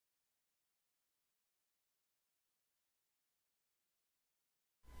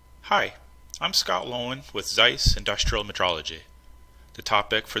Hi, I'm Scott Lowen with ZEISS Industrial Metrology. The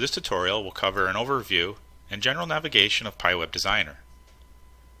topic for this tutorial will cover an overview and general navigation of PiWeb Designer.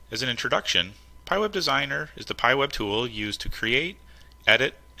 As an introduction, PiWeb Designer is the PiWeb tool used to create,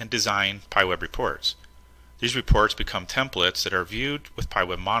 edit, and design PiWeb reports. These reports become templates that are viewed with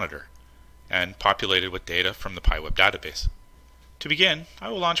PiWeb Monitor and populated with data from the PiWeb database. To begin, I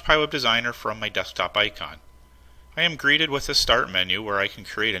will launch PiWeb Designer from my desktop icon. I am greeted with a Start menu where I can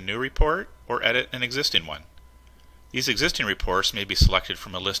create a new report or edit an existing one. These existing reports may be selected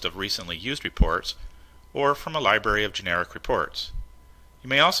from a list of recently used reports or from a library of generic reports. You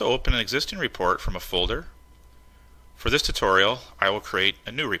may also open an existing report from a folder. For this tutorial, I will create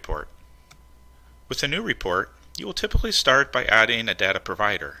a new report. With a new report, you will typically start by adding a data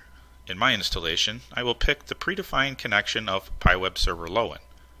provider. In my installation, I will pick the predefined connection of PiWeb Server Lowen.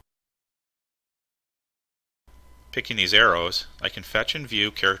 Picking these arrows, I can fetch and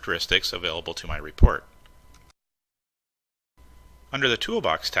view characteristics available to my report. Under the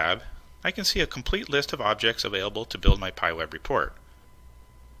Toolbox tab, I can see a complete list of objects available to build my PiWeb report.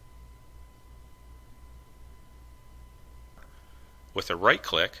 With a right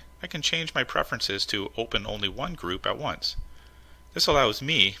click, I can change my preferences to open only one group at once. This allows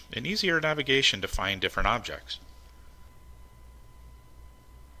me an easier navigation to find different objects.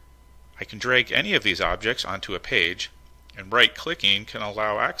 I can drag any of these objects onto a page, and right-clicking can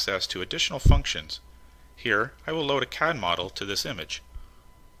allow access to additional functions. Here, I will load a CAD model to this image.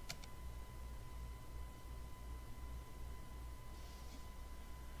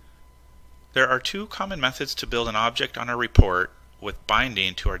 There are two common methods to build an object on a report with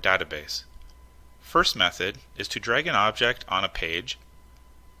binding to our database. First method is to drag an object on a page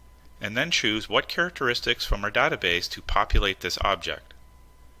and then choose what characteristics from our database to populate this object.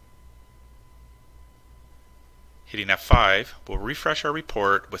 Hitting F5 will refresh our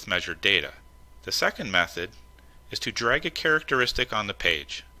report with measured data. The second method is to drag a characteristic on the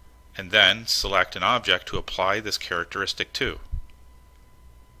page and then select an object to apply this characteristic to.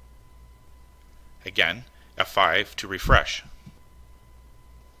 Again, F5 to refresh.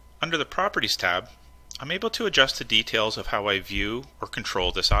 Under the Properties tab, I'm able to adjust the details of how I view or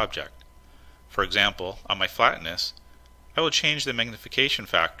control this object. For example, on my flatness, I will change the magnification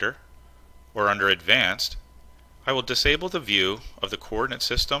factor, or under Advanced, I will disable the view of the coordinate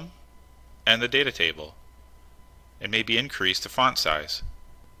system and the data table, and maybe increase the font size.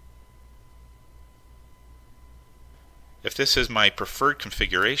 If this is my preferred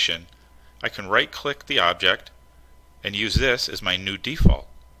configuration, I can right-click the object and use this as my new default,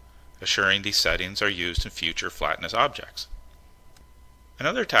 assuring these settings are used in future flatness objects.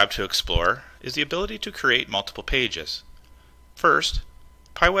 Another tab to explore is the ability to create multiple pages. First,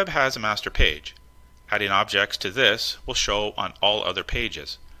 PiWeb has a master page. Adding objects to this will show on all other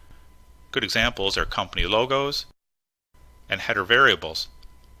pages. Good examples are company logos and header variables.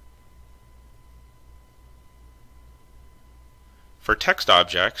 For text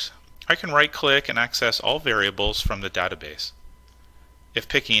objects, I can right-click and access all variables from the database. If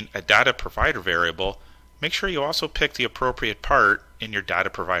picking a data provider variable, make sure you also pick the appropriate part in your data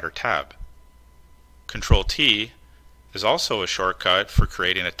provider tab. Control-T is also a shortcut for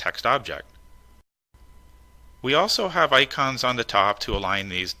creating a text object. We also have icons on the top to align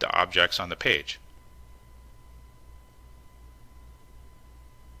these objects on the page.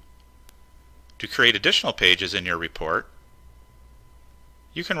 To create additional pages in your report,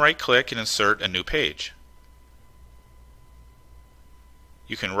 you can right-click and insert a new page.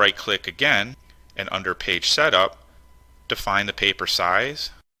 You can right-click again and under Page Setup, define the paper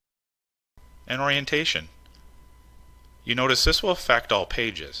size and orientation. You notice this will affect all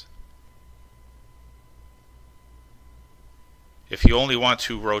pages. If you only want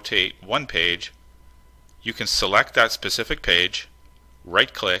to rotate one page, you can select that specific page,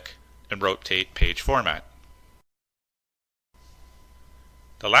 right-click, and rotate page format.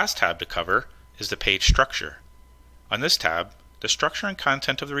 The last tab to cover is the page structure. On this tab, the structure and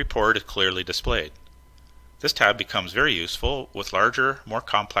content of the report is clearly displayed. This tab becomes very useful with larger, more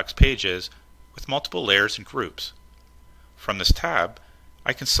complex pages with multiple layers and groups. From this tab,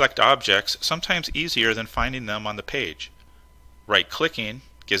 I can select objects sometimes easier than finding them on the page. Right-clicking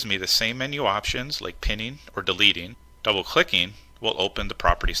gives me the same menu options like pinning or deleting. Double-clicking will open the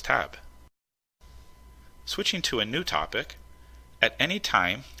Properties tab. Switching to a new topic, at any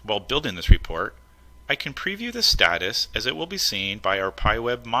time while building this report, I can preview the status as it will be seen by our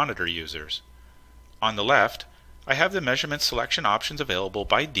PiWeb Monitor users. On the left, I have the measurement selection options available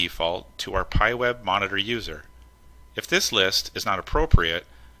by default to our PiWeb Monitor user. If this list is not appropriate,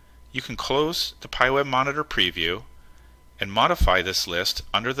 you can close the PiWeb Monitor preview and modify this list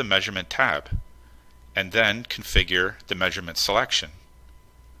under the Measurement tab, and then configure the measurement selection.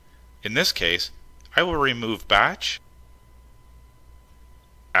 In this case, I will remove batch,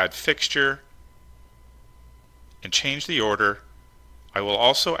 add fixture, and change the order. I will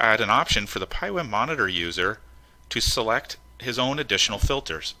also add an option for the PiWeb monitor user to select his own additional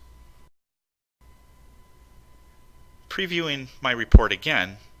filters. Previewing my report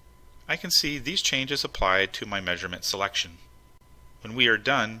again, I can see these changes applied to my measurement selection. When we are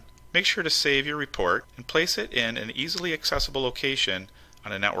done, make sure to save your report and place it in an easily accessible location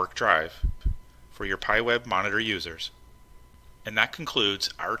on a network drive for your PiWeb monitor users. And that concludes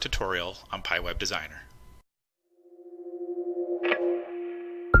our tutorial on PiWeb Designer.